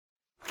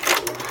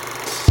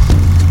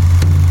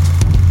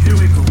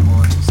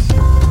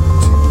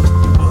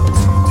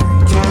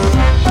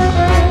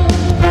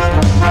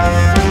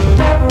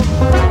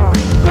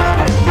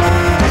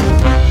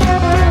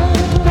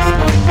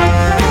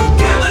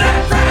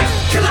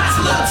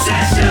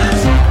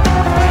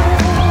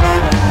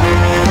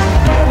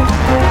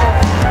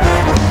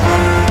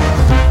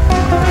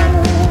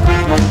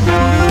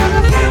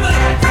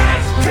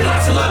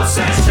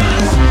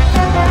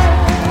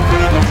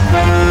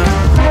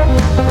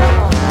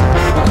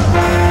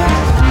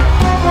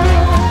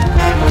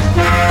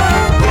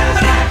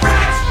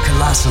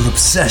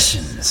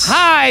Obsessions.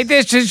 Hi,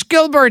 this is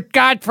Gilbert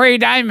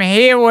Gottfried. I'm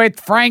here with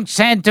Frank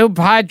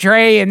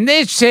Santopadre, and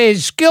this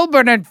is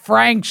Gilbert and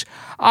Frank's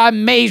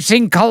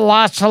Amazing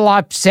Colossal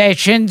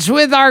Obsessions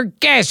with our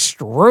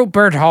guest,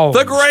 Rupert Holmes.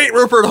 The great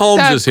Rupert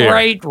Holmes is here. The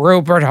great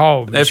Rupert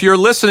Holmes. If you're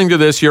listening to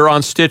this, you're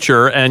on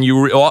Stitcher, and you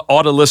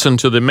ought to listen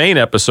to the main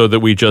episode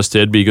that we just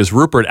did, because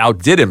Rupert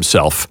outdid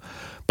himself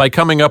by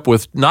coming up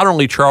with not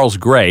only Charles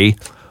Gray,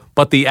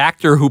 but the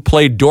actor who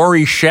played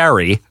Dory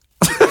Sherry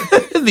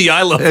in the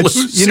I Love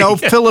Lucy. You know,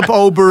 Philip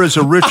Ober is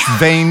a rich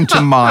vein to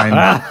mine.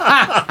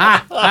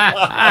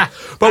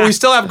 But we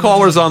still have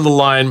callers on the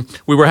line.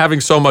 We were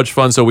having so much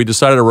fun, so we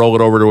decided to roll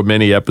it over to a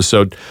mini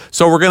episode.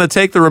 So we're going to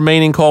take the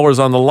remaining callers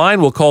on the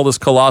line. We'll call this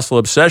Colossal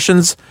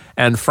Obsessions.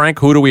 And Frank,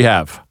 who do we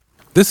have?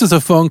 This is a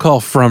phone call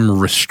from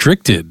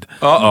Restricted.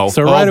 Uh-oh.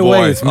 So right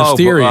away, it's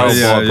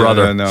Mysterious. Oh,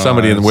 brother. no,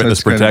 Somebody in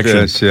witness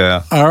protection.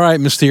 All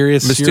right,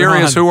 Mysterious.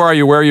 Mysterious, who are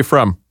you? Where are you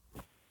from?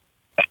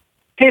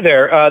 Hey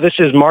there, this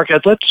is Mark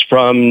Edlitz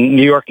from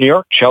New York,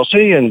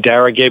 Chelsea, and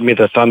Dara gave me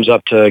the thumbs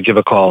up to give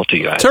a call to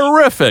you guys.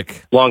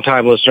 Terrific.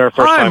 Long-time listener,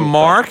 first Hi, time.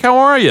 Mark. How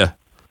are you?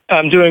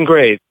 I'm doing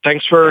great.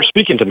 Thanks for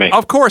speaking to me.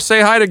 Of course.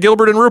 Say hi to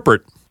Gilbert and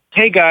Rupert.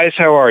 Hey, guys,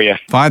 how are you?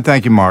 Fine,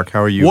 thank you, Mark.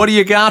 How are you? What do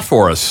you got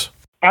for us?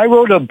 I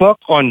wrote a book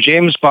on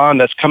James Bond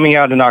that's coming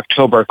out in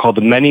October called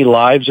The Many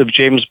Lives of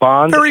James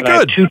Bond. Very and good. I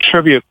have 2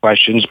 trivia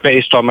questions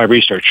based on my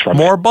research from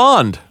More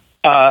Bond.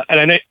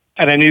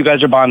 And I know you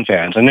guys are Bond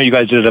fans. I know you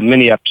guys did a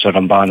mini episode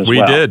on Bond as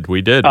well.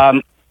 We did.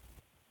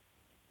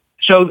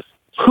 So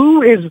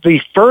who is the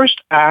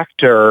first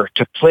actor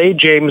to play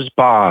James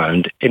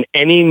Bond in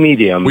any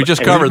medium? We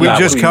just covered that.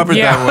 We just covered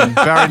that one.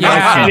 Barry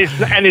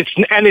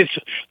Nelson.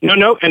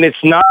 And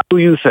it's not who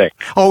you think.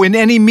 Oh, in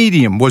any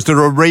medium. Was there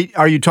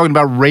are you talking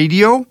about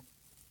radio?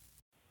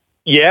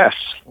 Yes.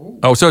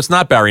 Oh, so it's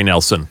not Barry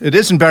Nelson. It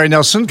isn't Barry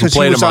Nelson because he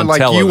played was him on on like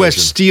television. U.S.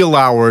 Steel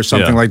Hour or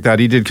something like that.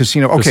 He did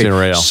Casino. Okay, Casino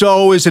Royale.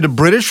 so is it a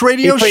British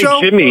radio He played show?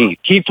 Jimmy.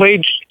 He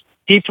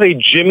played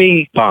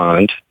Jimmy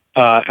Bond,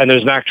 and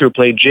there's an actor who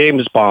played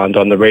James Bond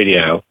on the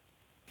radio.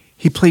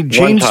 He played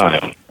James. One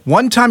time.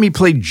 One time he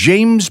played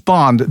James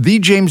Bond, the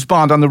James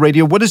Bond on the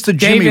radio. What is the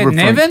Jimmy David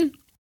referring? Niven?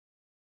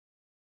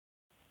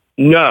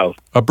 No.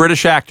 A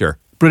British actor.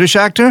 British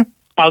actor?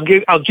 I'll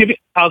give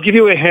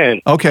you a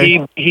hint.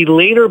 Okay. He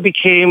later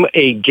became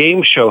a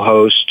game show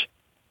host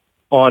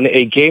on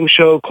a game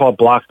show called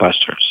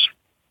Blockbusters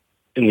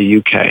in the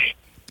UK.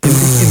 In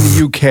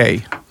the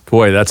UK.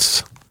 Boy,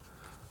 that's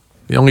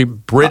the only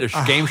British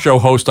game show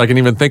host I can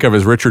even think of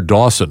is Richard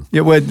Dawson.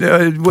 Yeah,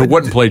 Who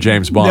wouldn't play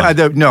James Bond. I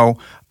don't know.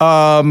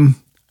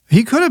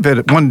 He could have been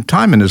at one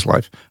time in his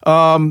life.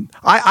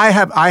 I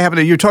have.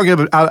 You're talking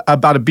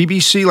about a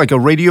BBC, like a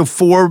Radio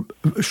 4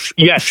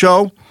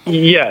 show.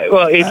 Yeah.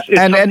 Well, it's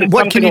and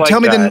what can you tell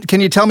me?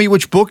 Can you tell me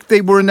which book they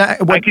were in?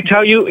 I can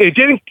tell you it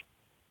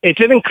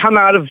didn't come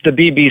out of the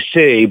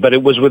BBC, but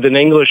it was with an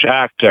English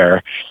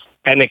actor,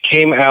 and it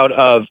came out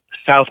of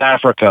South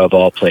Africa, of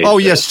all places. Oh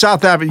yes,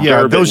 South Africa.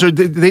 Yeah, Durban. those are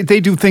they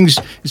do things.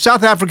 In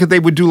South Africa,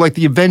 they would do like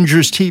the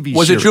Avengers TV.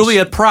 Was series. it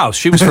Juliette Prowse?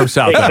 She was from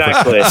South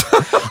Africa.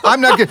 Exactly.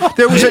 I'm not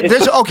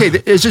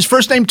good. Is his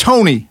first name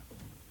Tony?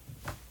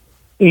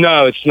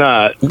 No, it's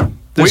not.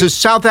 There's a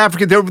South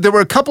African. There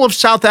were a couple of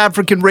South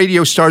African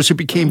radio stars who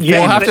became famous.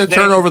 We'll have to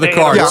turn over the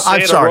cards. Yeah,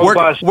 I'm sorry.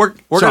 We're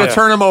going to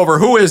turn them over.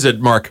 Who is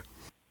it, Mark?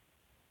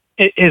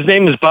 His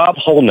name is Bob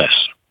Holness.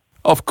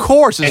 Of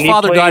course, his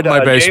father died in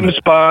my basement.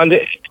 James Bond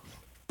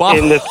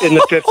in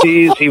the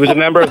 50s. He was a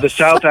member of the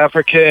South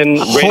African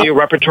Radio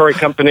Repertory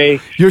Company.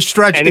 You're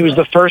stretching. And he was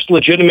the first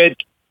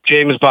legitimate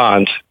James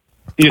Bond.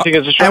 You think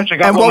it's a stretch?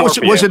 And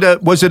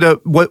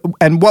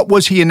what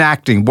was he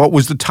enacting? What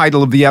was the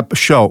title of the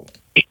show?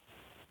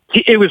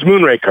 It was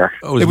Moonraker.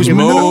 Oh, it was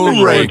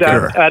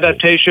Moonraker.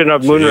 Adaptation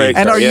of Moonraker.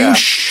 And are you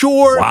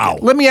sure? Wow.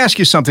 Let me ask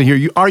you something here.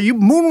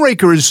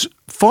 Moonraker is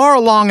far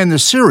along in the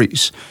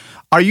series.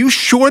 Are you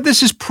sure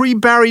this is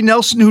pre-Barry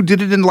Nelson, who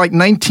did it in like the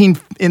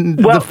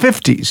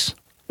 50s?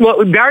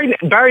 Well,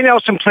 Barry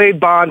Nelson played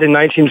Bond in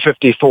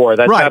 1954.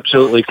 That's right.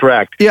 Absolutely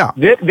correct. Yeah.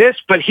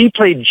 But he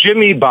played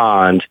Jimmy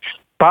Bond.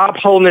 Bob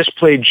Holness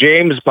played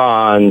James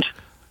Bond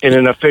in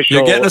an official.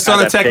 You're getting us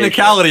on a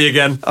technicality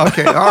again.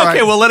 Okay, all right.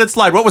 Okay, well, let it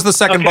slide. What was the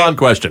second Bond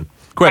question?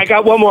 Quick. I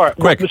got one more.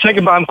 Quick. The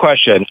second Bond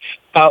question.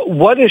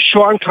 What is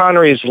Sean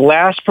Connery's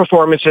last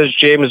performance as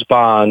James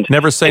Bond?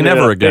 Never say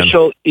never again.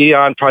 Official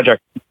Eon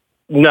project.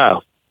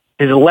 No.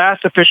 His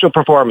last official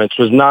performance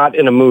was not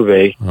in a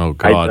movie. Oh,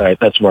 God.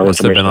 That's more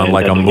Must have been on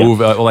like a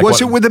movie.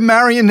 Was it with a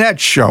marionette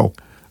show?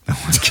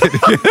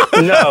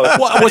 No.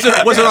 Was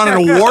it on an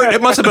award?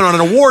 It must have been on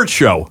an award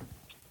show.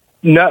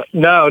 No.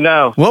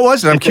 What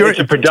was it? I'm curious.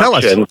 It's a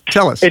production.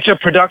 Tell us. It's a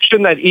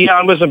production that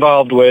Eon was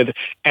involved with,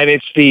 and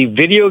it's the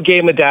video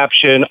game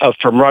adaptation of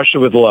From Russia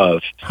with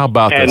Love. How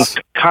about this?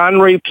 And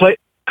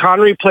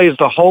Connery plays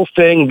the whole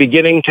thing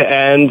beginning to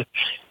end.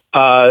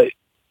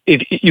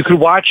 If you could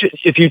watch it,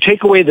 if you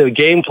take away the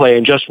gameplay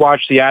and just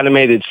watch the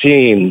animated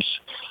scenes,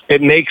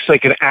 it makes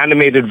like an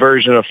animated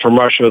version of From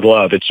Russia with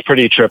Love. It's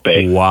pretty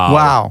trippy.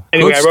 Wow.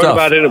 Anyway, I wrote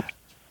about it.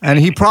 And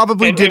he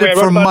probably did it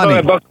for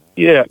money.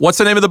 Yeah. What's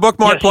the name of the book,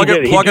 Mark? Yes, Plug he it.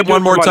 did. He Plug did it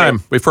one do more it for money.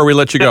 time before we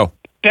let you go.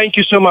 Thank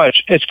you so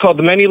much. It's called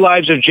The Many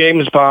Lives of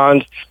James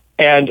Bond.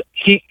 And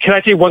can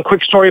I tell you one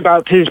quick story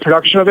about his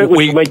production of it,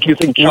 which will make you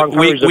think Sean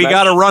Connery's the We best?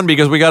 got to run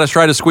because we got to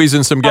try to squeeze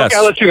in some guests. Okay,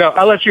 I'll let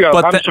you go.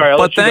 But I'm sorry.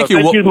 thank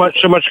you. Thank you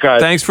so much,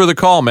 guys. Thanks for the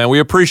call, man. We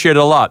appreciate it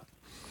a lot.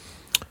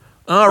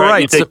 All right,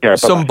 right. you take care.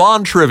 Some Bye-bye.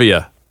 Bond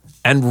trivia.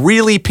 And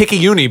really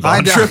picayune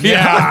Bond trivia.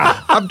 Yeah.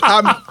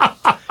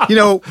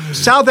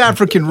 South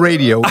African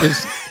radio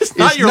is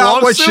not your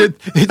long what suit?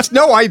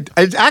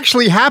 it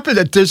actually happened.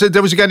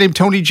 There was a guy named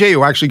Tony J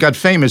who actually got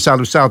famous out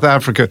of South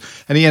Africa,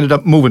 and he ended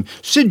up moving.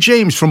 Sid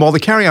James from all the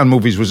Carry On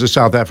movies was a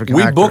South African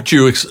We actor. booked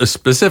you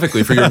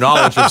specifically for your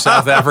knowledge of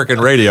South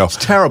African radio. It's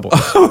terrible.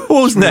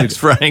 Who's next,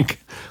 Frank?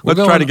 Let's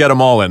try to get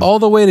them all in. All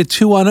the way to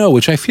 210,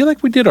 which I feel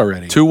like we did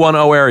already.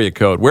 210 area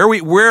code.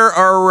 Where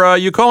are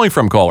you calling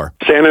from, caller?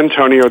 San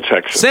Antonio,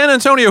 Texas. San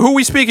Antonio. Who are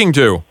we speaking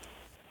to?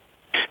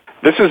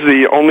 This is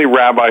the only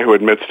rabbi who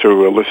admits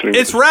to listening.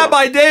 It's to this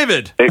Rabbi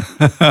David.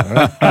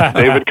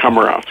 David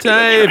Komarov.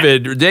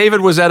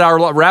 David was at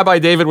our Rabbi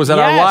David was at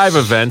our live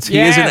event. He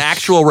is an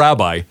actual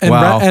rabbi. And,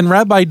 Wow. and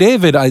Rabbi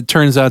David, it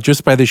turns out,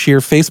 just by the sheer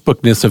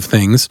Facebookness of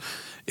things,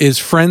 is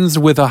friends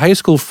with a high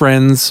school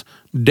friend's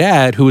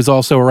dad who is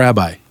also a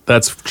rabbi.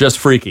 That's just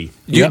freaky.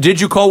 Yep. Did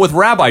you call with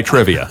rabbi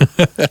trivia?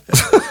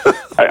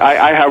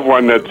 I have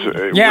one that's...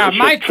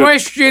 my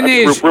question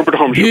is... Rupert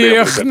Holmes should be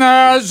able to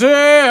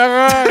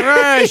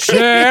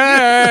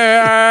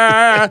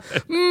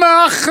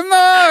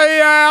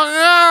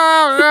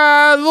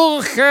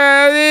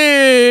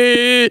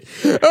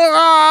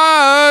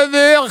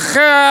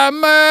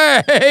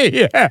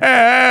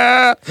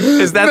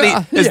Is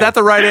that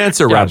the right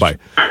answer, Rabbi?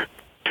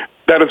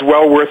 That is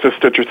well worth a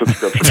Stitcher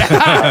subscription.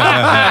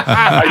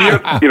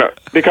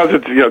 Because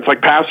it's like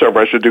Passover,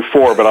 I should do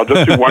 4, but I'll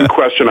just do one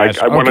question. I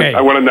want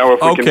to know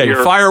if we can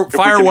hear... fire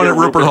one at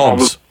Rupert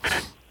Holmes.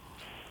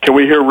 Can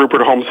we hear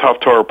Rupert Holmes'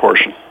 Haftorah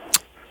portion?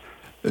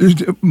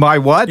 My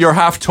what? Your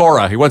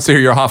Haftorah. He wants to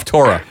hear your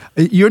Haftorah.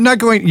 You're not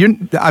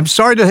going. I'm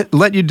sorry to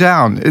let you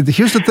down.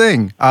 Here's the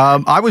thing.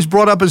 I was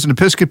brought up as an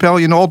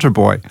Episcopalian altar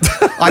boy.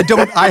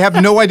 I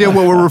have no idea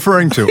what we're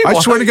referring to. I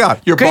swear to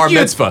God. Your bar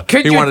mitzvah.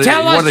 He wanted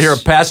to hear a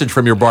passage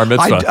from your bar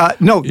mitzvah.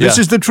 No, this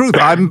is the truth.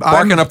 I'm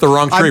barking up the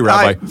wrong tree,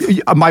 Rabbi.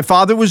 My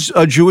father was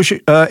a Jewish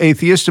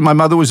atheist, and my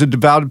mother was a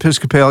devout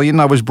Episcopalian.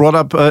 I was brought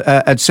up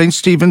at St.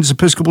 Stephen's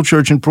Episcopal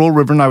Church in Pearl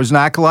River, and I was an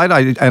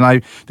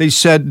acolyte. They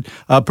said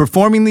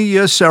performing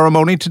the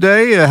ceremony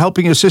today,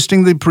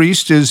 assisting the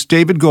priest is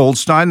David Goldstein.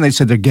 And they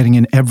said they're getting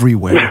in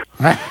everywhere.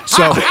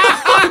 So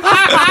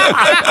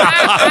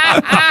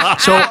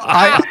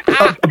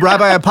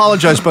Rabbi, I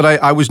apologize, but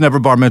I was never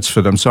bar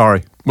mitzvahed. I'm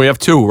sorry. We have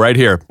 2 right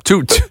here.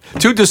 Two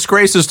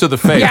disgraces to the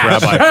faith,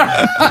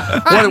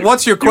 Rabbi.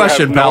 What's your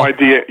question, pal?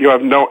 You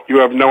have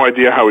no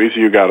idea how easy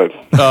you got it.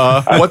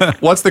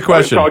 What's the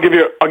question? So I'll give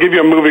you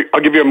a movie.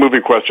 I'll give you a movie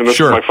question. This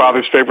Sure. is my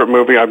father's favorite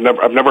movie. I've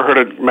never heard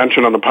it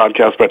mentioned on the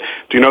podcast. But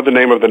do you know the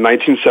name of the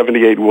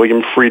 1978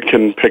 William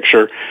Friedkin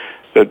picture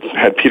that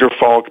had Peter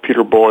Falk,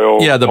 Peter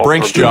Boyle? Yeah, The Paul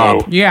Brinks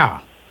Sorvino? Job.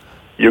 Yeah.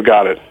 You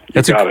got it.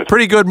 It's a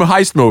pretty good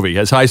heist movie,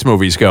 as heist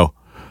movies go.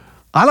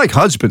 I like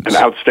Husbands.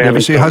 An outstanding You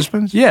ever see film.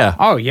 Husbands? Yeah.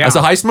 Oh, yeah. As a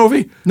heist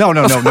movie? No.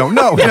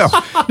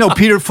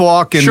 Peter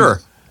Falk and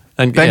Sure.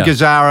 And Ben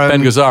Gazzara.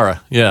 Ben Gazzara,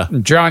 yeah.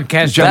 John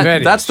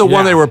Cassavetes. That's the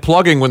one they were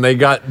plugging when they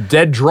got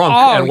dead drunk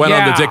and went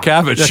on the Dick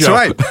Cavett That's show.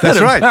 right. That's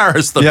and right.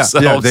 Embarrassed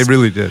themselves. Yeah, they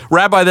really did.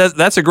 Rabbi,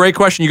 that's a great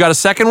question. You got a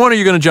second one, or are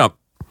you going to jump?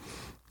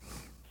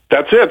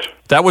 That's it.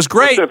 That was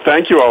great. That's it.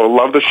 Thank you. I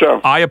love the show.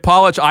 I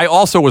apologize. I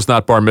also was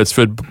not bar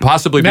mitzvahed,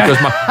 possibly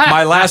because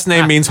my last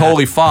name means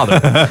Holy Father.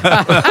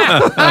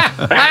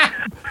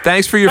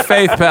 Thanks for your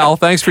faith, pal.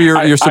 Thanks for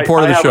your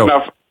support of the show.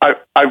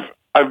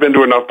 I've been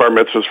to enough bar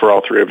mitzvahs for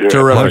all 3 of you.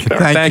 Terrific.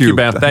 Right Thank you,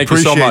 man. Thank you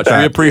so much. that.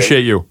 We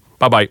appreciate you.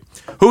 Bye-bye.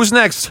 Who's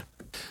next?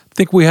 I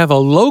think we have a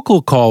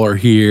local caller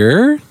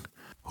here.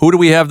 Who do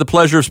we have the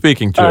pleasure of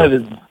speaking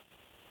to?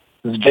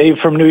 This is Dave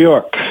from New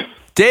York.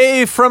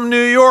 Dave from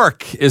New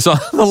York is on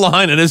the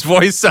line, and his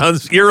voice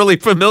sounds eerily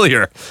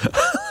familiar.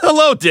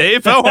 Hello,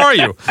 Dave. How are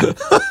you?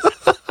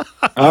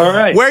 All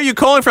right. Where are you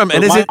calling from?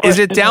 And is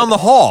it down the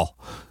hall?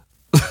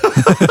 He's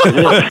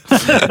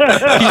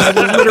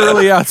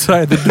literally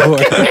outside the door.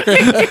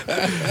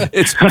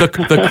 It's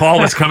the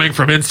call is coming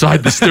from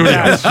inside the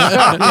studio.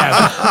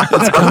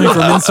 It's coming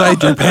from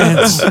inside your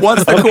pants.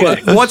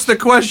 What's the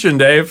question,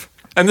 Dave?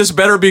 And this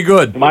better be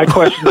good. My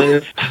question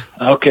is,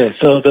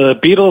 so the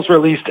Beatles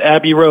released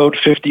Abbey Road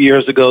 50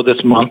 years ago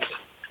this month.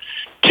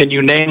 Can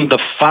you name the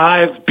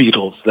 5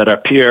 Beatles that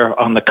appear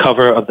on the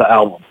cover of the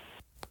album?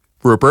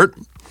 Rupert?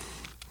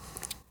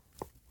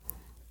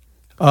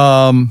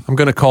 I'm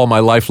going to call my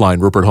lifeline,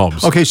 Rupert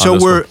Holmes. Okay,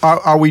 so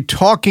are we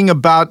talking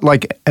about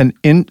like an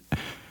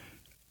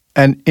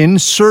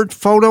insert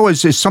photo?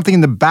 Is something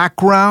in the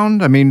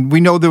background? I mean,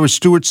 we know there was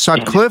Stuart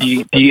Sutcliffe.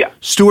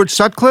 Stuart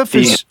Sutcliffe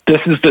is This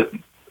is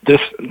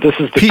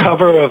the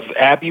cover of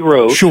Abbey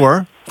Road.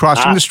 Sure,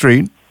 crossing the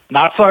street.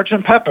 Not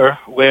Sgt. Pepper,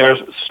 where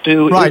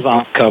Stu is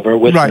on cover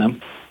with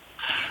them.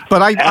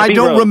 But I Abbey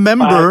don't Road,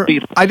 remember. 5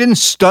 Beatles. I didn't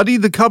study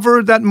the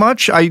cover that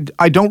much. I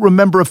don't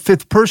remember a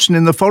fifth person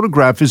in the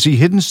photograph. Is he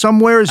hidden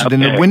somewhere? Is it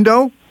in a Okay.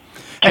 window?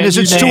 And Can is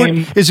it you Stuart?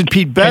 name- Is it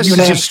Pete Best? you Is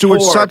it name Stuart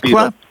 4 Sutcliffe?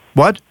 Beatles?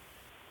 What?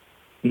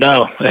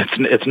 No,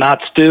 it's not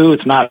Stu.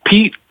 It's not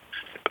Pete.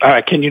 All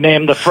right, can you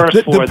name the first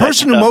The 4?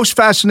 person who most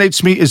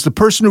fascinates me is the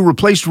person who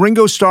replaced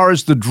Ringo Starr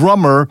as the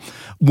drummer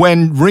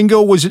when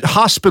Ringo was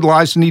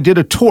hospitalized and he did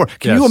a tour.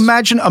 Can you Yes.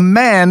 imagine a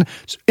man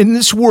in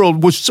this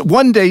world was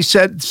one day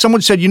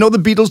someone said, you know, the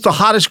Beatles, the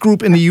hottest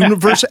group in the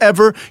universe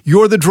ever.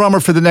 You're the drummer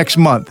for the next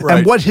month. Right.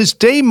 And what his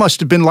day must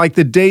have been like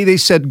the day they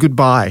said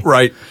goodbye.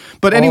 Right.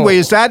 But anyway,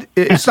 it's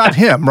not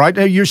him, right?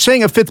 You're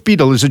saying a fifth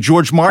Beatle. Is it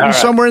George Martin All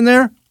right. somewhere in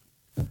there?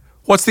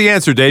 What's the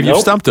answer, Dave? You've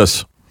Nope. stumped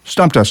us.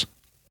 Stumped us.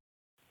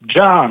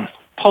 John,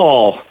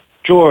 Paul,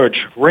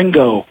 George,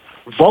 Ringo,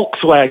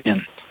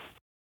 Volkswagen.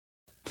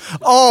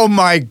 Oh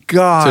my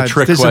God! It's a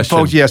trick This is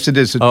question. yes, it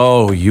is.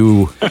 Oh,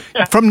 you.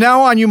 From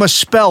now on, you must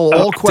spell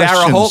all questions.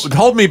 Dara,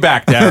 hold me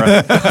back,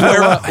 Dara.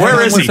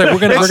 Where is he? We're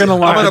gonna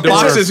lock I'm the going to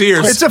box door. his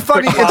ears. It's a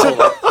funny.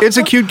 It's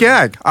a cute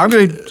gag.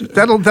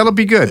 That'll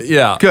be good.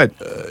 Yeah. Good.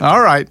 All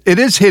right. It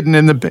is hidden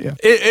in the.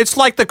 It's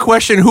like the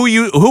question who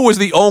was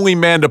the only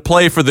man to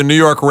play for the New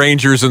York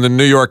Rangers and the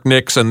New York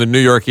Knicks and the New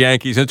York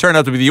Yankees, and it turned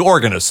out to be the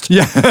organist.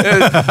 Yeah.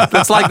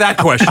 It's like that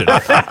question.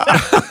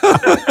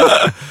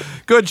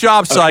 Good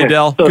job,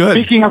 Seidel. So Good.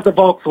 speaking of the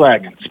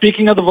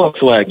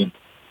Volkswagen,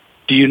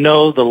 do you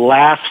know the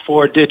last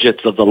 4 digits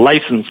of the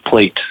license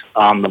plate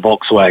on the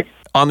Volkswagen?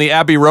 On the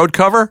Abbey Road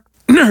cover,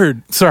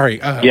 Nerd. Sorry.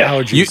 Yes.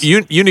 Allergies.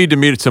 you need to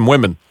meet some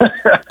women.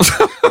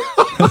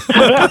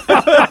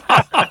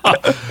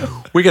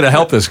 We got to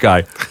help this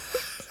guy.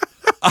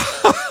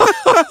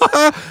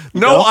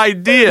 No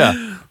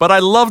idea, but I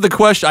love the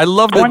question. I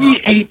love the.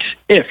 28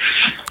 if.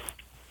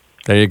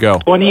 There you go.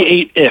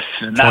 28 if.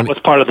 And that 20 was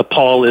part of the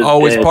Paul is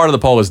Oh, it's dead. part of the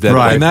poll is dead.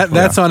 Right. And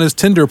that's on his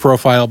Tinder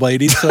profile,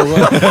 lady. So Come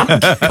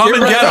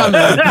and get on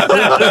that.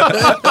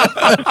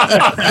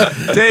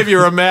 Dave,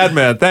 you're a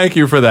madman. Thank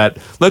you for that.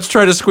 Let's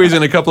try to squeeze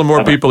in a couple of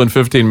more people in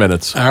 15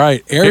 minutes. all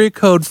right, area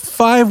code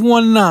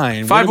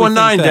 519. What do we think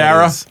 519, that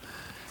Dara. is?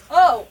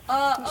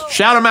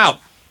 Shout him out.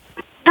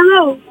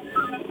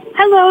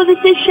 Hello, this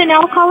is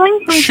Chanel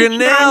calling from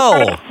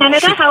Chanel.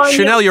 Canada. How are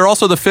Chanel, you? you're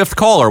also the 5th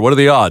caller. What are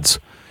the odds?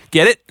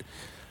 Get it?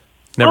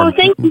 Never,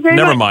 Thank you very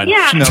never much. mind.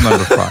 Yeah, Chanel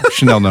number 5.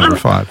 Chanel number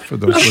 5 for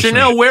those listening.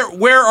 Chanel,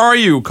 where are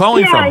you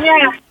calling from?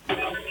 yeah.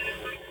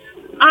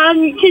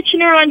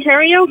 Kitchener,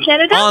 Ontario,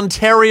 Canada.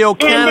 Ontario,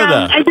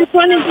 Canada. And I just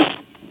wanted to,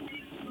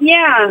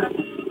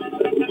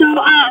 So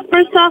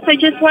first off, I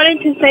just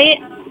wanted to say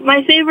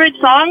my favorite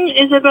song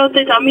is about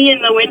the dummy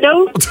in the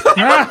window.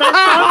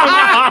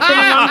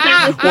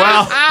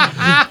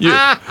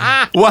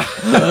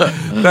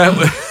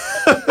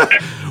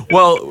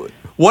 Well,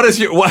 what is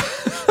your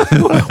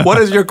what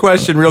is your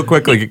question, real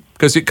quickly?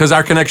 Because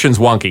our connection's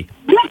wonky.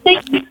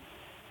 Thank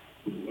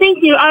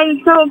you.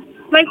 So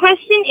my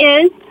question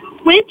is,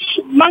 which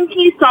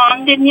monkey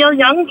song did Neil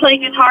Young play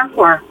guitar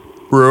for?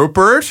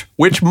 Rupert,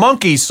 which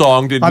monkey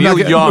song did I'm Neil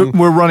not, Young?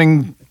 We're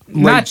running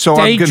late, Not so I'm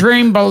gonna,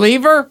 Daydream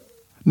Believer?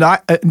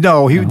 not.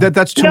 No,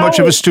 that's too much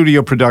of a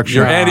studio production.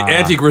 Your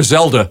Auntie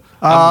Griselda.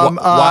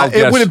 Wild It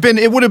guess. would have been.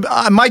 It would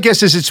have. My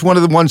guess is it's one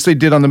of the ones they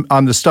did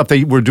on the stuff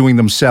they were doing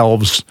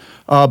themselves.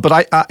 But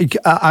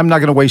I'm not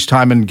going to waste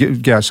time and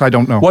guess. I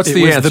don't know. What's It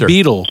the was answer? the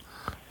Beatle.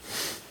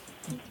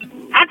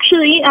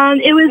 Actually,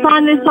 it was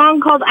on a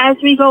song called "As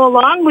We Go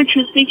Along," which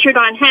was featured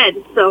on Head.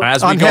 So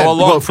As we On go Head.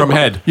 along Well, from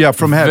Head. Yeah,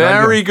 from Head.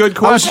 Very good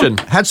question.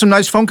 Had some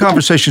nice phone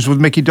conversations with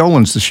Mickey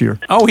Dolans this year.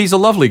 Oh, he's a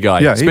lovely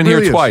guy. Yeah, He's he been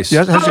really here is. twice.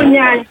 Yeah, has he?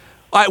 yeah,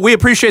 We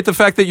appreciate the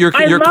fact that you're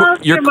I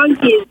love your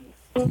monkeys.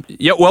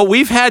 Yeah, well,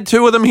 we've had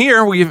 2 of them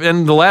here.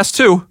 In the last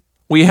 2.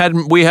 We had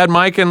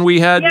Mike and we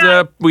had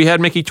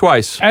Mickey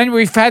twice. And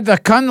we've had the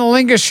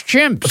cunnilingus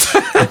chimps.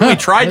 We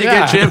tried to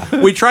get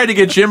Jim. We tried to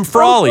get Jim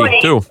Frawley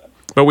boy. too,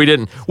 but we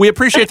didn't. We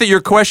appreciate that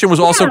your question was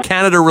also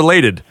Canada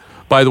related.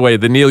 By the way,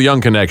 the Neil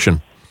Young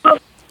connection. The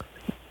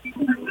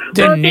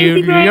Well, Neil thank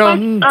you very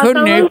Young much,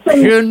 fellas,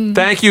 connection.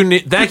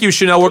 Thank you,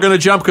 Chanel. We're going to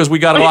jump because we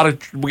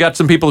got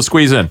some people to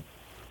squeeze in.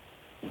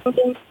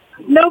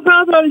 No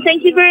problem.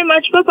 Thank you very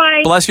much.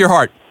 Bye-bye. Bless your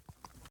heart.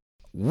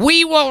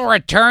 We will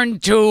return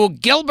to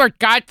Gilbert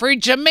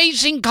Gottfried's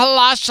amazing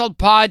Colossal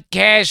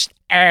podcast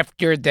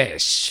after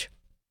this.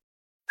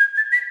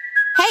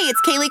 Hey,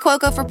 it's Kaylee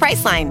Cuoco for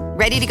Priceline.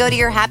 Ready to go to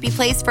your happy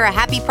place for a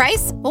happy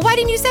price? Well, why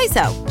didn't you say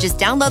so? Just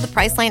download the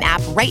Priceline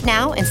app right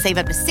now and save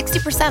up to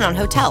 60% on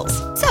hotels.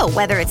 So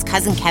whether it's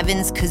Cousin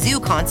Kevin's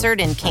Kazoo concert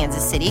in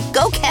Kansas City,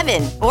 go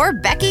Kevin, or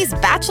Becky's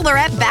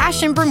Bachelorette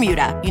Bash in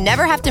Bermuda, you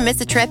never have to miss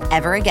a trip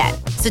ever again.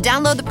 So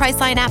download the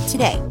Priceline app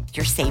today.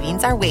 Your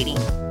savings are waiting.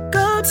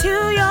 Go to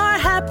your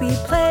happy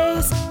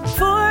place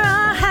for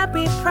a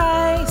happy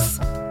price.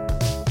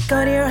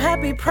 Go to your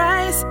happy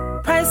price,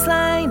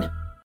 Priceline.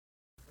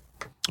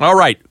 All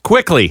right,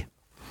 quickly.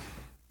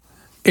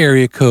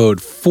 Area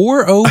code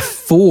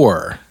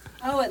 404.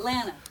 Oh,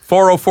 Atlanta.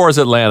 404 is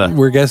Atlanta.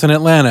 We're guessing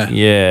Atlanta.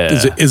 Yeah.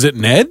 Is it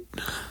Ned?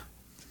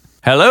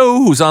 Hello,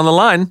 who's on the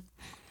line?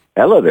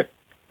 Hello there.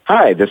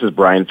 Hi, this is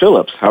Brian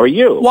Phillips. How are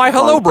you? Why,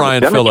 hello, From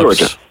Brian Atlanta, Phillips.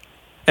 Georgia.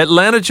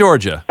 Atlanta,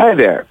 Georgia. Hi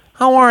there.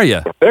 How are you?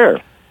 There.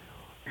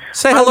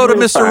 Say hello to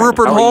doing Mr. fine.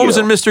 Rupert How are Holmes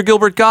you? and Mr.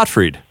 Gilbert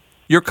Gottfried,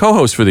 your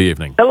co-host for the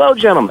evening. Hello,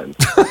 gentlemen.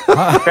 Thank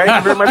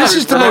you very much. This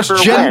is the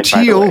most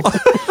genteel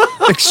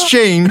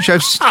exchange.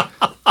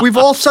 We've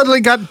all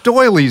suddenly got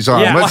doilies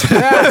on. Yeah,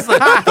 it's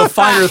like the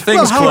Finer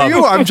Things How Club. are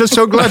you? I'm just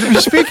so glad to be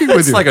speaking with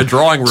It's you. like a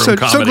drawing room so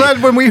comedy.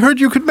 glad when we heard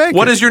you could make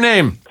What it. is your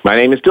name? My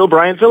name is still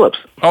Brian Phillips.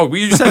 Oh,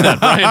 you said that,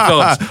 Brian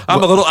Phillips.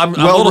 I'm a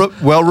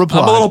well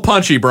replied. I'm a little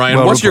punchy, Brian.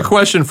 Well What's your replied.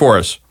 question for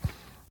us?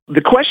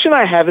 The question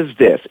I have is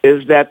this,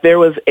 is that there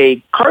was a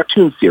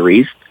cartoon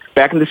series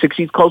back in the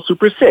 60s called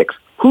Super 6.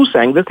 Who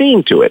sang the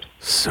theme to it?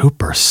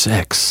 Super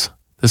 6.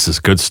 This is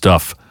good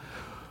stuff.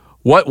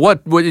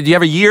 What do you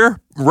have a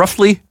year,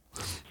 roughly?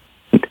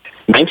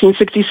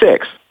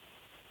 1966.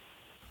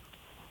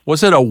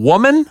 Was it a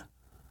woman?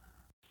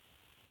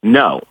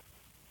 No.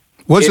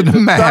 Was it a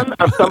man? Son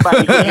of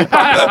somebody who you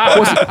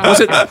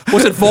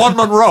Was it Vaughn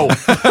Monroe?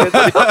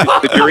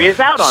 the jury is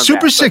out on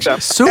Super that.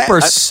 6.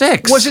 Super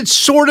 6. Was it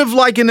sort of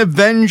like an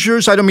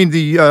Avengers? I don't mean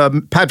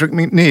the Patrick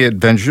McNee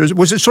Avengers.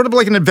 Was it sort of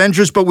like an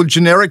Avengers, but with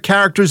generic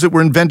characters that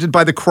were invented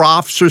by the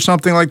Crofts or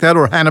something like that,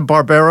 or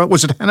Hanna-Barbera?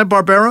 Was it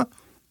Hanna-Barbara?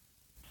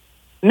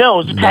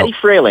 No, it was Patty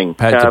Frailing.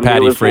 Patty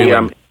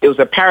Frailing. It was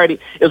a parody.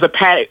 It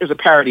was a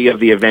parody of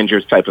the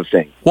Avengers type of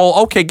thing. Well,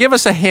 okay, give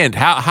us a hint.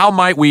 How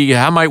might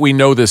we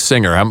know this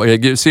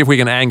singer? See if we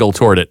can angle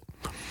toward it.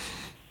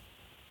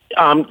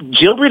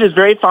 Gilbert is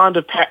very fond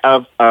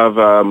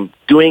of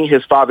doing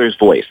his father's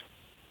voice,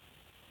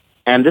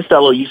 and this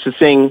fellow used to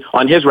sing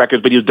on his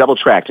records, but he was double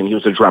tracked and he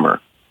was a drummer.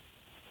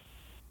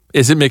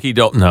 Is it Mickey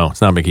Dolenz? No,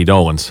 it's not Mickey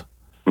Dolenz.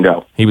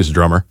 No, he was a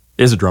drummer.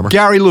 Is a drummer.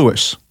 Gary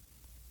Lewis.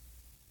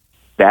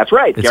 That's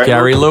right. It's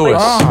Gary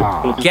Lewis.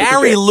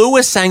 Gary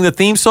Lewis sang the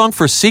theme song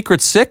for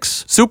Secret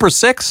 6? Super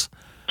 6?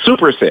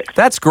 Super 6.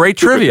 That's great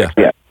trivia. 6,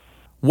 yeah.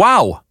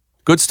 Wow.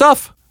 Good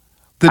stuff.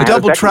 The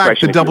double track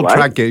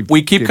gave.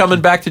 We keep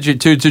coming back to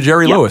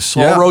Jerry Lewis.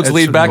 Yeah, All roads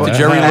lead back to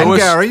Jerry and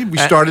Lewis. Gary. We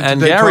started and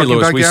today Gary talking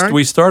Lewis. about Gary.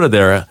 We started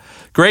there.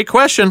 Great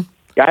question.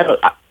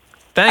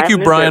 Thank you,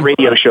 Brian.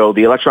 Radio show,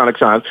 the Electronic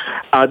Sounds.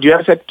 Do you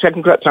have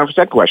time for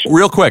second question?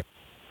 Real quick.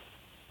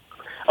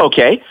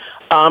 Okay.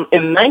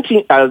 In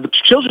the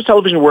Children's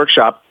Television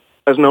Workshop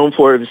was known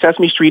for the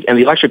Sesame Street and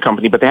the Electric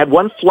Company, but they had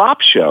one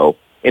flop show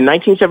in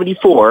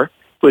 1974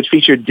 which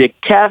featured Dick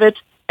Cavett,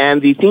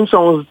 and the theme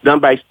song was done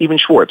by Stephen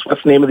Schwartz.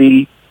 What's the name of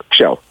the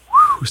show?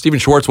 Stephen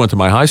Schwartz went to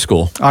my high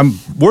school. I'm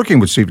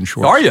working with Stephen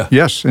Schwartz. Are you?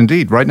 Yes,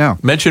 indeed, right now.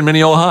 Mention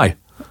Mineola High.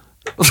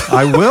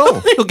 I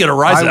will. You'll get a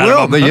rise out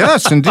of of him.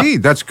 Yes,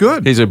 indeed. That's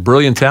good. He's a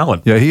brilliant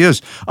talent. Yeah, he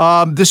is.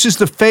 This is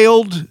the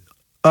failed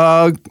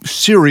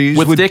series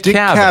with Dick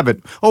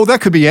Cavett. Oh,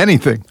 that could be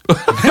anything.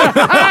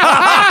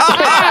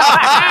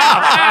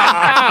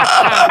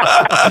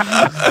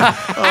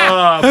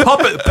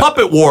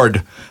 Puppet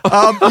Ward.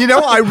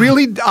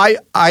 I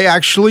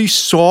actually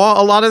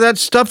saw a lot of that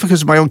stuff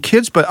because of my own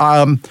kids, but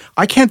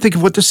I can't think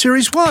of what the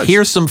series was.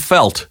 Here's some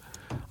felt.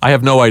 I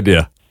have no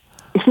idea.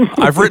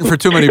 I've written for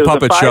too many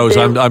puppet shows.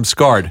 I'm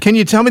scarred. Can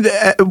you tell me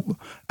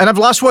and I've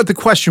lost what the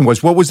question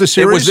was. What was the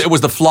series? It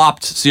was the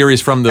flopped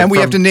series from the and we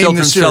have to name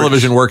Children's the series.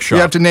 Television Workshop.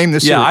 We have to name the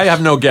series. Yeah, I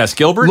have no guess.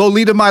 Gilbert?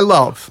 Lolita, My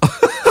Love.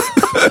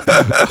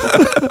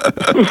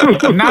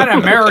 Not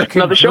American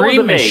No, the show was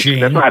Dream amazing. Machine.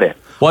 That's not it.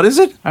 What is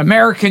it?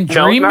 American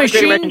Dream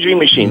Machine. American Dream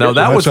Machine. No,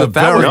 that was the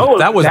thing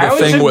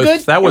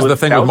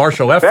with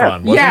Marshall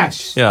Efron. Wasn't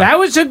Yes, it? Yeah. that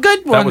was a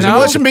good one. was though. a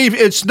good Listen,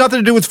 it's nothing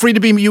to do with Free to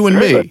Be You and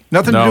Me.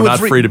 Nothing to do No, with not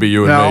Free to Be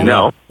You and Me.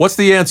 No. What's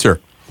the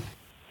answer?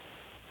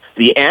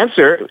 The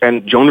answer,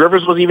 and Joan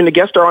Rivers was even a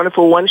guest star on it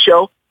for one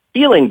show,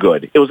 Feeling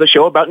Good. It was a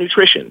show about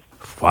nutrition.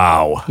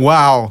 Wow.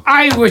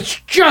 I was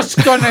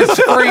just going to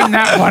scream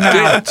that one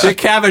out. Dick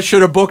Cavett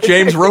should have booked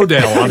James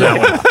Rodale on that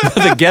one.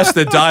 The guest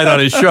that died on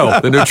his show,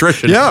 the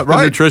nutritionist. Yeah,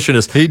 right. The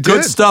nutritionist. He did.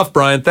 Good stuff,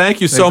 Brian.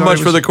 Thank you so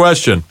much for the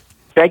question.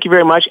 Thank you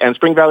very much. And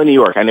Spring Valley, New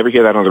York. I never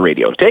hear that on the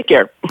radio. Take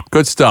care.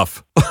 Good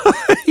stuff.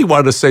 He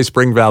wanted to say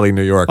Spring Valley,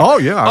 New York. Oh,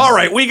 yeah. All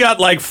right, we got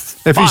like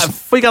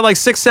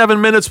 6-7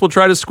 minutes. We'll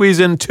try to squeeze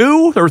in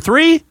 2 or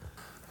 3.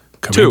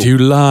 Coming to you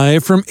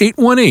live from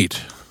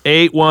 818.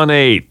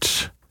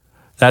 818.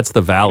 That's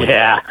the Valley.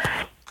 Yeah.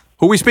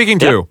 Who are we speaking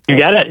to? You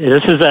got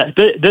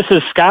it. This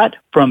is Scott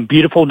from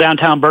beautiful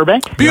downtown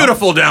Burbank.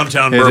 Beautiful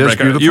downtown It is Burbank.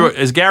 beautiful.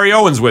 Is Gary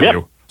Owens with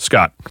you,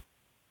 Scott?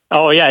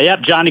 Oh, yeah,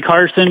 yep. Johnny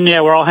Carson.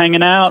 Yeah, we're all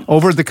hanging out.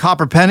 Over at the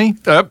Copper Penny?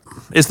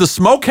 Is the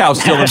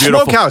Smokehouse still in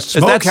beautiful?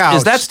 Smokehouse.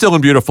 Is that still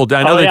in beautiful?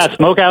 I know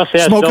Smokehouse.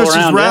 Yeah, Smokehouse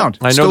still is around.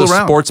 I know the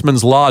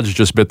Sportsman's Lodge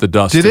just bit the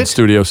dust Did in it?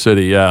 Studio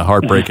City. Yeah,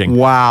 heartbreaking.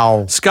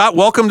 Wow. Scott,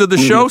 welcome to the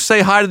show.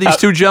 Say hi to these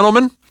two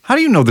gentlemen. How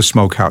do you know the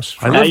Smokehouse?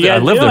 I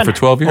lived there for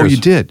 12 years. Oh, you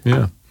did?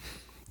 Yeah.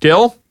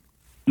 Gil?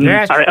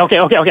 Yes. All right. Okay.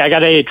 I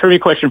got a trivia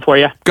question for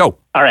you. Go.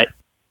 All right.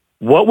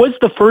 What was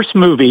the first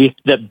movie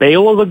that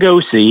Bela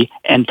Lugosi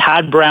and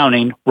Todd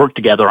Browning worked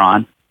together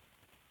on?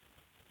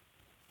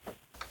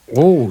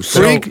 Oh,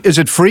 Freak? Is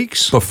it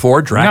Freaks?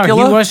 Before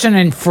Dracula? No, he wasn't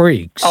in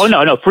Freaks. Oh,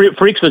 no.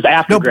 Freaks was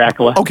after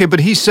Dracula. Okay, but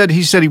he said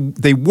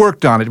they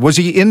worked on it. Was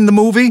he in the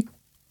movie?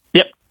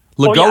 Yep.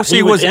 Lugosi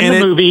he was in in the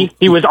it. movie.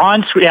 He was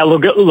on screen. Yeah,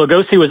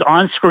 Lugosi was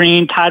on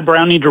screen. Todd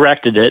Browning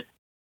directed it.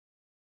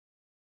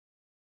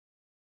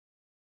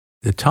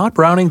 Did Todd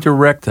Browning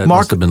direct that?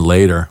 Must have been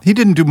later. He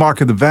didn't do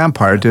Mark of the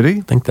Vampire, did he?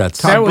 I think that's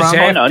Todd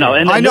Browning. Oh, no.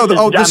 And I know.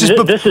 this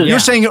is You're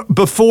saying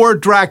before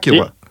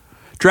Dracula.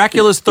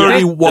 Dracula's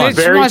 31.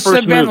 This must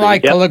have been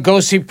like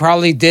Lugosi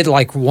probably did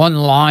like one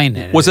line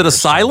in it. Was it a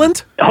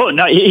silent? Oh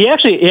no, he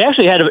actually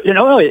had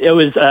it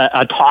was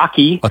a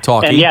talkie. A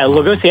talkie. And yeah,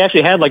 Lugosi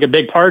actually had like a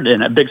big part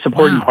in it, a big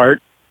supporting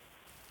part.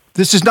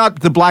 This is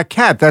not the Black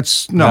Cat.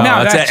 That's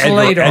that's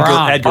later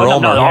on. Edgar Oh,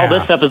 Ulmer. all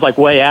this stuff is like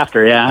way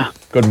after. Yeah.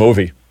 Good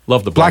movie.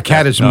 Love the Black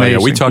Cat is amazing.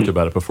 Yeah, we talked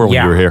about it before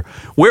when you were here.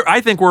 I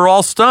think we're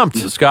all stumped.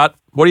 Scott,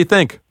 what do you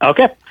think?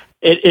 Okay,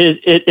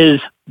 it is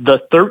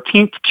the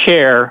 13th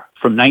chair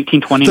from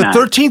 1929. The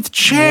 13th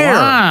chair.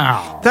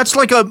 Wow. That's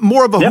like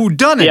more of a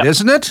whodunit,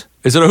 isn't it?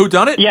 Is it a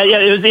whodunit? Yeah,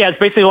 it's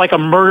basically like a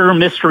murder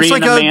mystery It's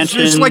like in a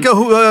mansion. It's like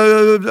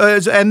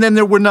and then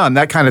there were none,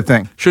 that kind of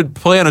thing. Should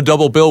play on a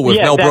double bill with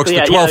Mel Brooks, the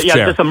 12th chair.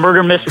 Yeah, it's a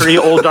murder mystery,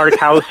 old dark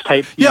house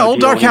type.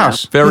 Old dark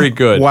house. Very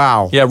good.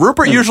 Wow. Yeah,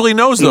 Rupert usually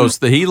knows those.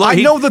 He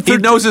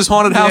knows his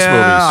haunted house movies.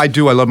 Yeah, I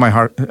do. I love my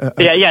heart. I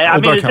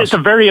mean, it's a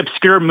very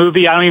obscure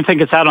movie. I don't even think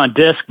it's out on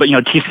disc, but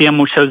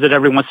TCM shows it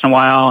every once in a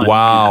while.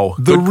 Wow.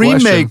 The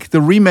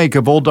remake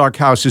of Old Dark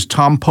House is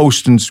Tom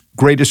Poston's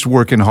greatest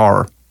work in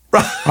horror.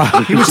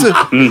 He was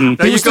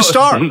the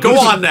star. Go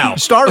on now.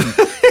 Starred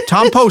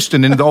Tom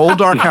Poston in the Old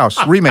Dark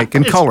House remake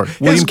in color.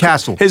 William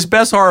Castle. His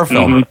best horror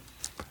film.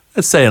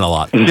 That's saying a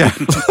lot. Yeah.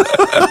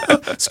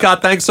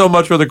 Scott, thanks so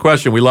much for the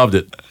question. We loved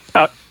it.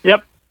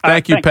 Yep.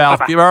 Thank you, pal.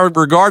 Bye-bye. Give our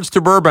regards to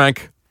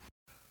Burbank.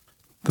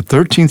 The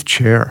 13th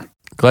chair.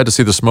 Glad to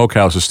see the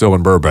smokehouse is still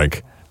in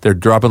Burbank. They're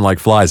dropping like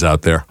flies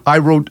out there. I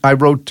wrote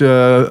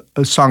a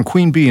song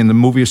Queen Bee in the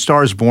movie A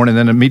Star Is Born, and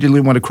then immediately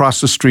went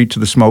across the street to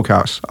the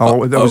smokehouse. That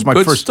was my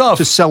good first stuff.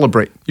 to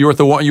celebrate. You were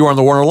on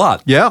the Warner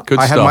lot. Yeah, good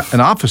I stuff. had an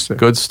office there.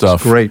 Good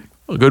stuff. It's great.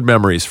 Good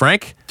memories.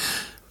 Frank,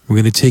 We're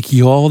going to take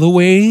you all the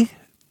way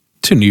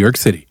to New York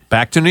City.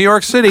 back to New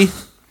York City.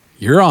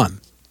 You're on.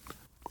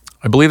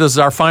 I believe this is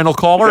our final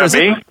caller. Is that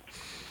me?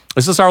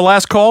 Is this our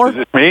last caller? Is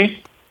it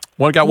me?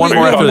 Got one We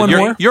more got after one that.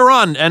 more. You're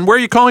on. And where are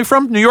you calling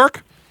from? New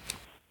York?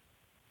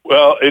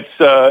 Well,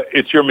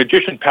 it's your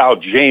magician pal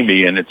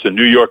Jamie, and it's a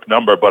New York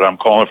number, but I'm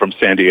calling from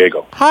San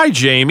Diego. Hi,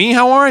 Jamie.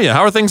 How are you?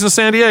 How are things in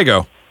San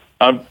Diego?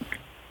 It's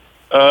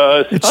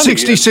sunny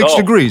 66 and dull.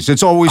 degrees.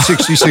 It's always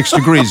 66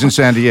 degrees in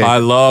San Diego. I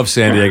love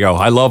San Diego.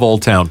 I love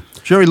Old Town.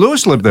 Jerry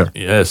Lewis lived there.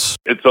 Yes.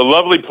 It's a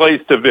lovely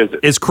place to visit.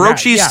 Is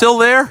Croce still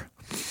there?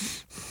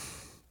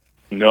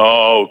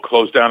 No,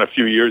 closed down a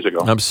few years ago.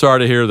 I'm sorry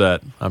to hear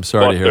that.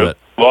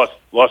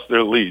 Lost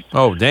their lease.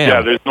 Oh, damn.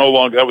 Yeah, there's no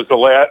longer. That was the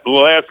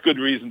last good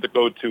reason to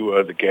go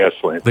to the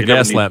Gaslamp.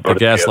 The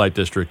Gaslight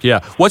District.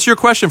 Yeah. What's your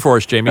question for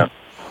us, Jamie? Yeah.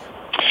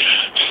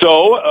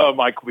 So,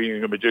 Mike,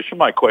 being a magician,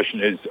 my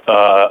question is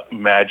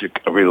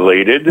magic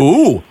related.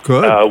 Ooh,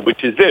 good.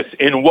 Which is this: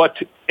 in what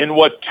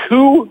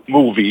two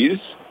movies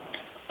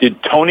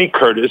did Tony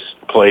Curtis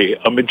play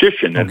a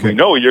magician? And we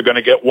know you're going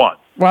to get one.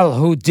 Well,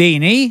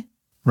 Houdini.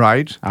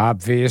 Right.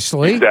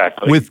 Obviously.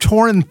 Exactly. With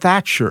Torrin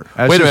Thatcher.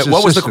 As Wait a his minute.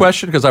 What was the assistant.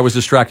 question? Because I was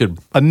distracted.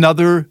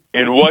 Another.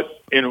 In what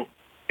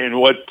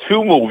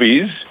two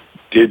movies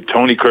did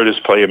Tony Curtis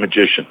play a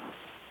magician?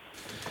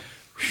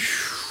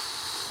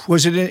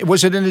 Was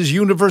it in his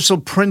Universal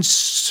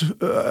Prince,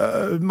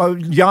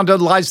 Yonder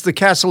Lies the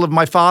Castle of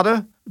My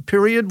Father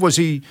period? Was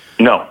he?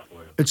 No.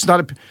 It's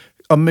not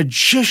a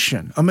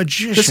magician. A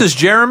magician. This is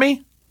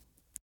Jeremy?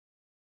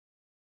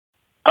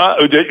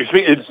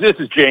 This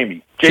is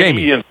Jamie.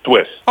 Jamie and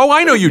Swiss. Oh,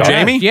 I know you,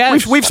 Jamie.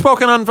 Yes. We've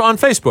spoken on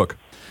Facebook.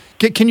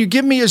 Can you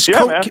give me his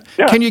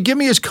Can you give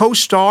me his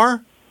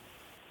co-star?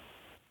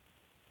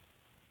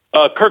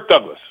 Kirk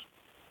Douglas.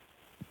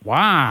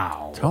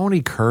 Wow.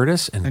 Tony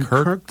Curtis and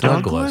Kirk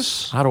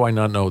Douglas. How do I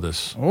not know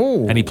this?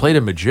 Oh. And he played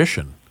a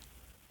magician.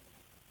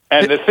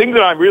 And the thing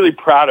that I'm really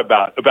proud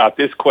about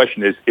this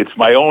question is it's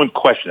my own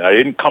question. I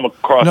didn't come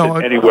across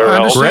it anywhere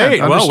else.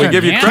 Great. Well, we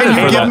give you credit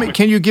for that.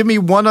 Can you give me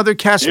one other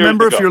cast Years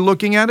member ago. if you're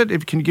looking at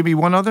it? Can you give me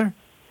one other?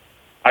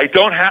 I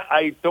don't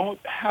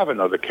have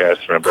another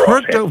cast member.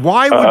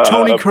 Why would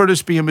Tony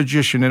Curtis be a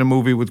magician in a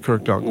movie with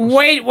Kirk Douglas?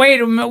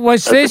 Wait a minute.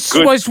 Was this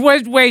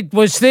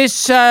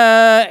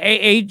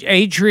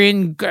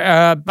Adrian?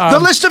 The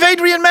List of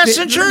Adrian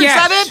Messenger? Is yes.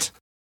 that it?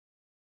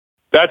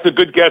 That's a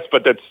good guess,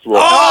 but that's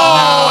wrong.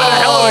 Oh, what a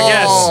hell of a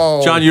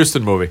guess. John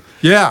Huston movie.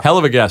 Yeah. Hell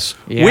of a guess.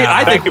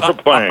 Yeah. Thank you for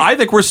playing. I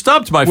think we're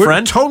stumped, my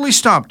friend. Totally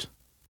stumped.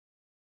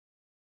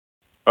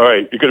 All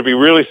right, you're going to be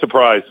really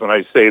surprised when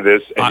I say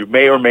this, and you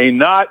may or may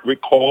not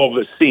recall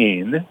the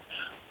scene,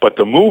 but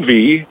the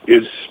movie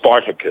is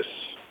Spartacus.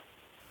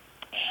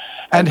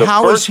 And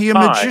how is he a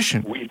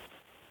magician?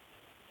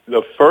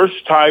 The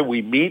first time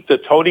we meet the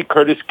Tony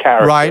Curtis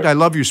character, Right, I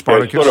love you,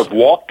 Spartacus. They're sort of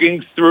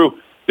walking through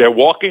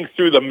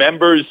the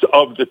members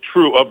of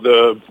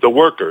the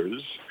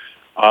workers,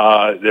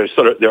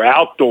 They're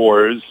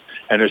outdoors,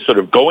 and they're sort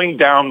of going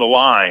down the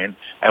line.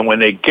 And when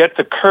they get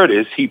to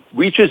Curtis, he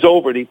reaches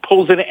over and he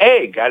pulls an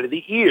egg out of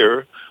the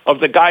ear of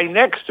the guy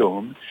next to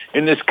him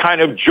in this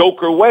kind of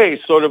Joker way,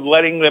 sort of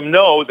letting them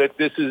know that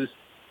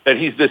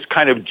he's this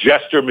kind of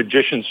jester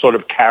magician sort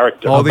of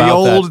character. Oh,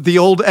 the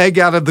old egg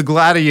out of the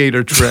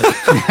gladiator trick.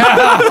 Exactly.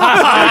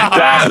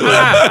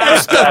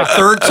 That's the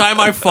third time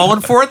I've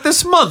fallen for it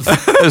this month,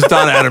 as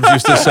Don Adams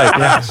used to say.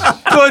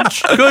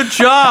 Good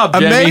job,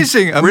 Jamie.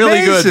 Amazing.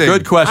 Really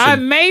good question.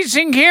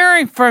 Amazing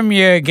hearing from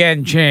you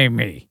again,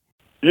 Jamie.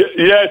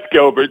 Yes,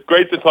 Gilbert.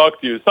 Great to talk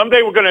to you.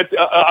 Someday I'm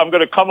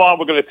gonna come on.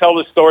 We're gonna tell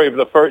the story of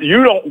the first.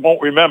 You won't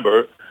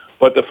remember,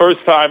 but the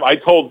first time I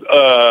told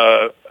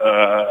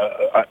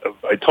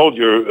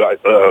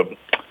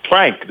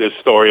Frank this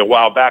story a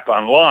while back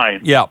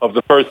online. Yeah. Of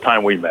the first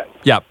time we met.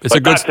 Yeah, it's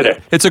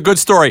a good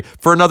story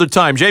for another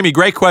time. Jamie,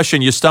 great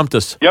question. You stumped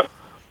us. Yep.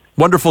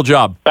 Wonderful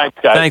job. Thanks,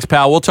 guys. Thanks,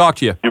 pal. We'll talk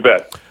to you. You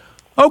bet.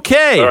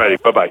 Okay. All righty.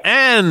 Bye-bye.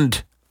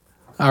 And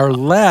our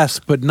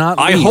last but not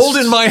least. I hold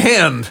in my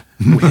hand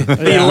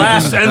the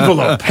last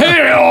envelope.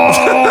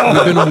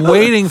 We've been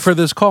waiting for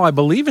this call. I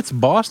believe it's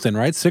Boston,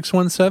 right?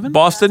 617?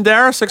 Boston,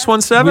 Dara,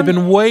 617? We've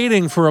been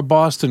waiting for a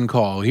Boston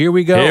call. Here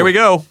we go. Here we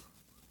go.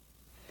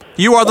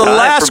 You are the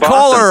last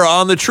caller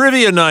on the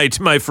trivia night,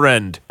 my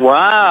friend.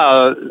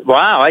 Wow,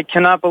 I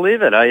cannot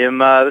believe it. I am,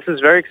 this is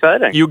very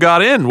exciting. You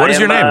got in. What is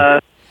your name?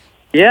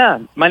 Yeah,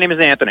 my name is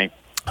Anthony.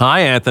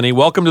 Hi, Anthony.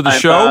 Welcome to the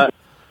show.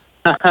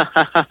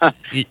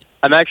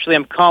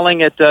 I'm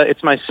calling it,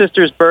 it's my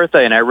sister's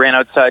birthday, and I ran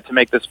outside to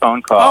make this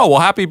phone call. Oh,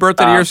 well, happy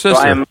birthday to your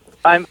sister.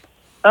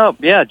 So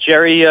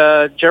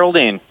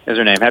Geraldine is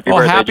her name. Happy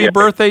birthday, happy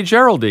birthday,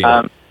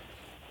 Geraldine.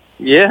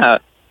 Yeah.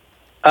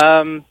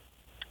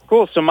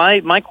 Cool. So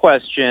my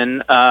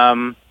question,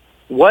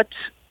 what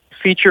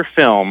feature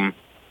film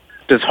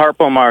does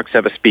Harpo Marx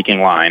have a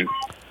speaking line?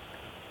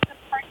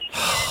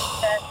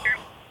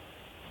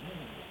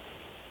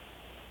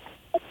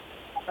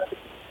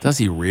 Does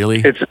he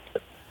really?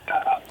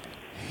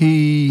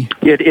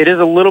 It is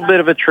a little bit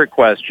of a trick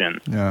question.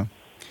 Yeah.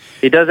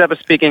 He does have a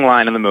speaking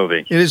line in the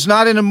movie. It is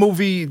not in a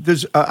movie.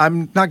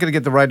 I'm not going to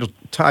get the right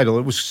title.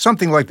 It was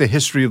something like The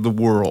History of the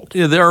World.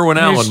 Yeah, the Irwin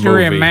Allen movie.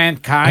 History of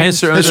Mankind.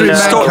 History of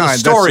Mankind.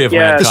 Story of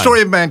Mankind. The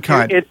Story of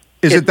Mankind.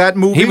 Is it that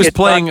movie? He was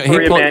playing.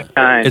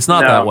 It's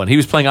not that one. He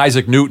was playing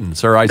Isaac Newton,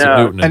 Sir Isaac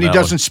Newton, and he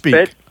doesn't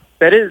speak.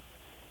 That is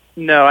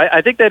no.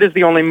 I think that is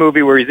the only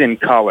movie where he's in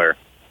color.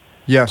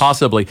 Yes,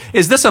 possibly.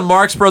 Is this a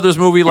Marx Brothers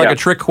movie, like a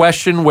trick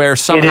question, where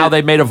somehow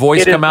they made a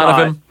voice come out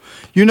of him?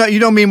 You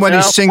don't mean when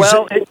he sings?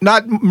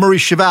 Not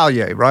Maurice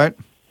Chevalier, right?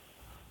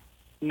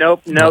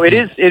 Nope. No, it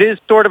is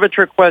sort of a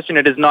trick question.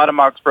 It is not a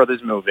Marx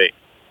Brothers movie.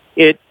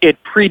 It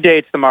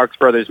predates the Marx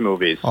Brothers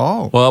movies.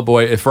 Oh. Well,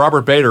 boy, if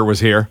Robert Bader was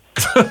here,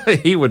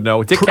 he would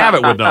know. Dick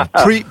Cavett would know.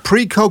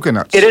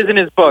 Pre-Coconuts. It is in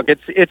his book.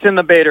 It's in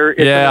the Bader.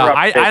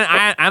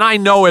 I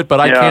know it, but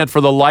I can't for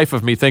the life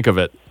of me think of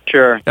it.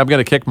 Sure. I'm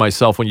going to kick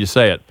myself when you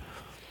say it.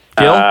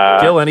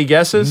 Gil, any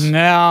guesses?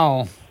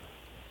 No.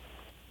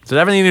 Does it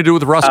have anything to do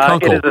with Russ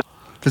Kunkel?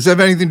 Does it have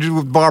anything to do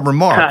with Barbara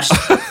Marx?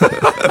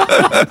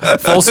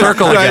 Full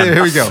circle again.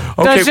 Here we go.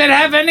 Okay. Does it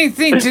have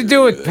anything to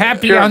do with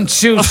Papillon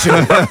Susu?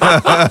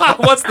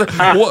 What's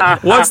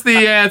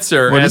the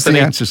answer, What is Anthony?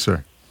 the answer,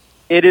 sir?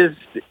 It is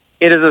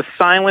a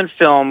silent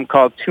film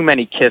called Too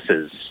Many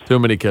Kisses. Too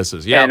Many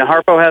Kisses, yeah. And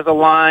Harpo has a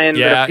line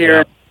that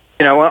appears,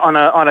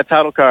 on a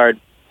title card.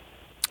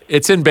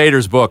 It's in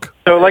Bader's book.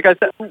 So, like I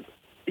said,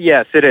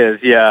 yes, it is.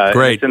 Yeah,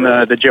 great. It's in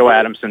the Joe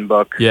Adamson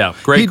book. Yeah,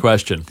 great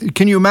question.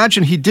 Can you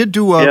imagine? He did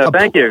do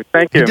thank you.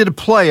 He did a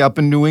play up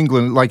in New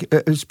England. Like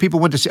as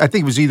people went to see. I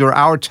think it was either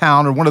Our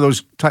Town or one of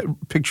those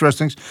picturesque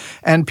things.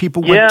 And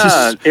people went to.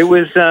 Yeah, it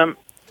was.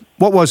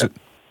 What was it?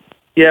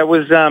 Yeah, it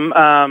was.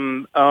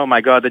 Oh my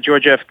God, the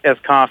George S.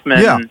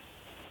 Kaufman. Yeah.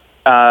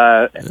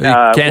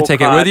 Can't take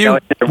it with you.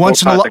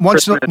 Once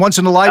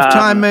in a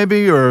lifetime,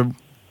 maybe, or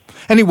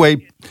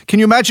anyway. Can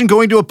you imagine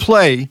going to a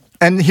play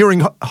and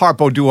hearing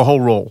Harpo do a whole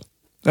role?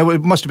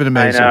 It must have been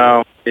amazing. I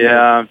know.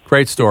 Yeah.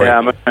 Great story. Yeah,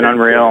 it must have been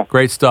unreal.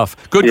 Great stuff.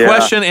 Good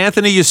question,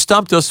 Anthony. You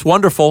stumped us.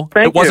 Wonderful.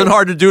 Thank it wasn't you.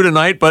 hard to do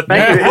tonight, but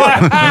Thank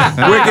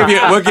you.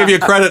 we'll give you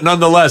credit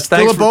nonetheless.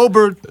 Thanks, Philip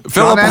Ober,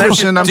 John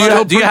Anderson.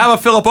 Do you have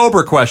a Philip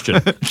Ober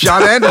question?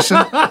 John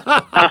Anderson.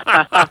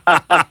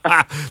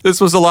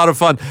 This was a lot of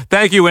fun.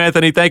 Thank you,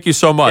 Anthony. Thank you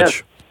so much.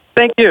 Yes.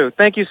 Thank you.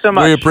 Thank you so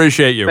much. We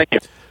appreciate you. Thank you.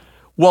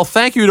 Well,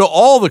 thank you to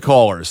all the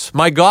callers.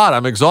 My God,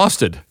 I'm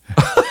exhausted.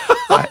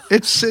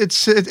 It's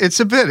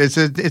a bit.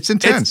 It's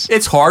intense.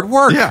 It's hard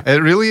work. Yeah,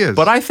 it really is.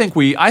 But I think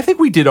we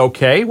did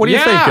okay. What do you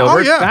think, Gilbert? Oh,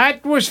 yeah.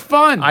 That was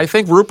fun. I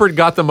think Rupert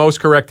got the most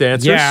correct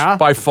answers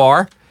by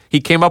far. He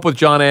came up with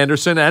John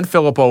Anderson and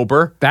Philip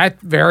Ober. That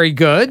very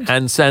good.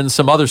 And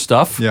some other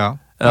stuff. Yeah.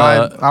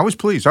 I was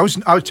pleased. I was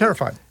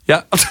terrified.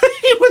 Yeah.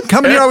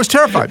 Coming here, I was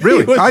terrified.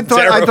 Really, I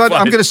thought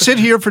I'm going to sit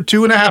here for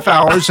 2.5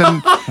 hours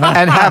and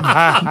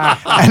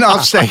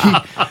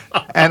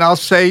I'll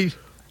say,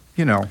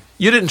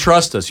 you didn't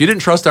trust us. You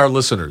didn't trust our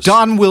listeners.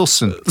 Don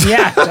Wilson.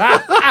 Yeah.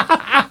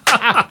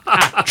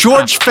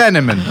 George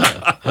Fenneman.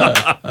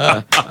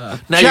 Jack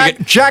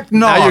Nars.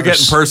 Now you're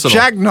getting personal.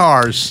 Jack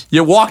Nars.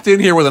 You walked in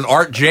here with an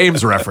Art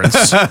James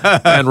reference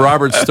and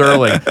Robert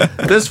Sterling.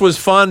 This was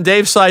fun.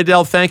 Dave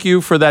Seidel, thank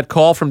you for that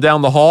call from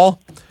down the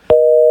hall.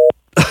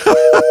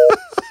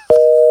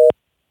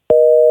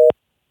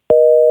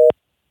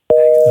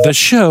 The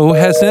show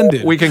has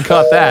ended. We can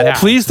cut that. Yeah.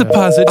 Please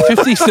deposit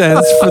 50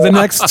 cents for the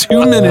next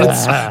 2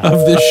 minutes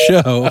of this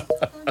show.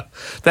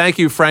 Thank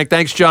you, Frank.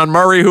 Thanks, John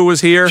Murray, who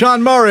was here.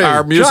 John Murray.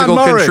 Our musical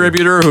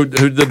contributor who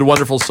did the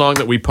wonderful song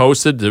that we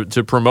posted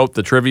to promote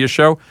the trivia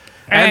show.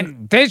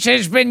 And this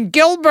has been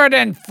Gilbert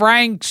and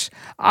Frank's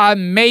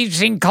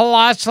Amazing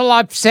Colossal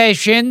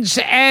Obsessions.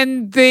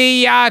 And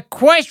the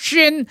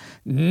question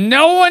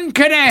no one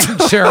can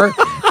answer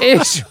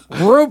is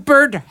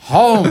Rupert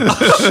Holmes.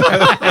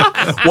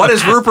 What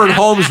is Rupert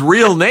Holmes'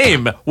 real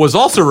name was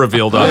also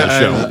revealed on the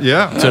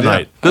show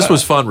tonight. This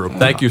was fun, Rupert.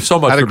 Thank you so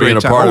much for being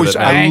a part of it.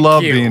 I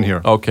love being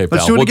here. Okay,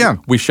 let's do it again.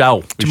 We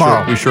shall.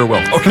 Tomorrow. We sure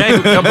will. Okay,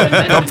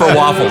 come for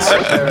waffles.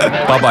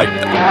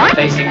 Bye-bye.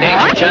 Facing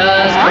nature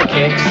just for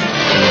kicks.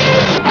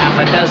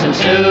 Half a dozen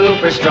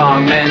super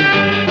strong men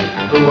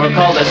who are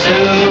called the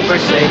Super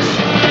Six.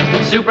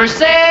 Super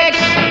Six,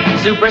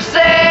 Super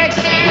Six,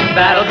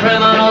 battle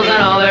criminals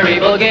and all their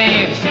evil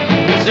games.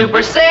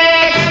 Super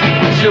Six,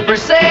 Super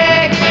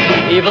Six,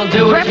 evil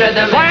doers tread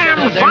the mention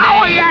of their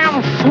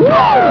names.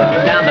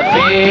 Down the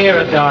fear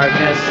of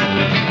darkness,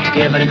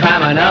 giving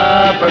crime an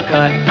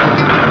uppercut.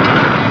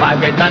 5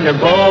 great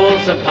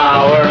thunderbolts of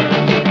power,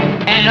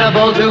 and a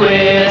bolt who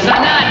is a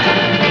nut.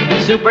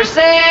 Super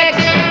Six,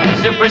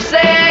 Super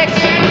Six,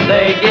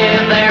 they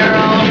give their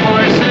own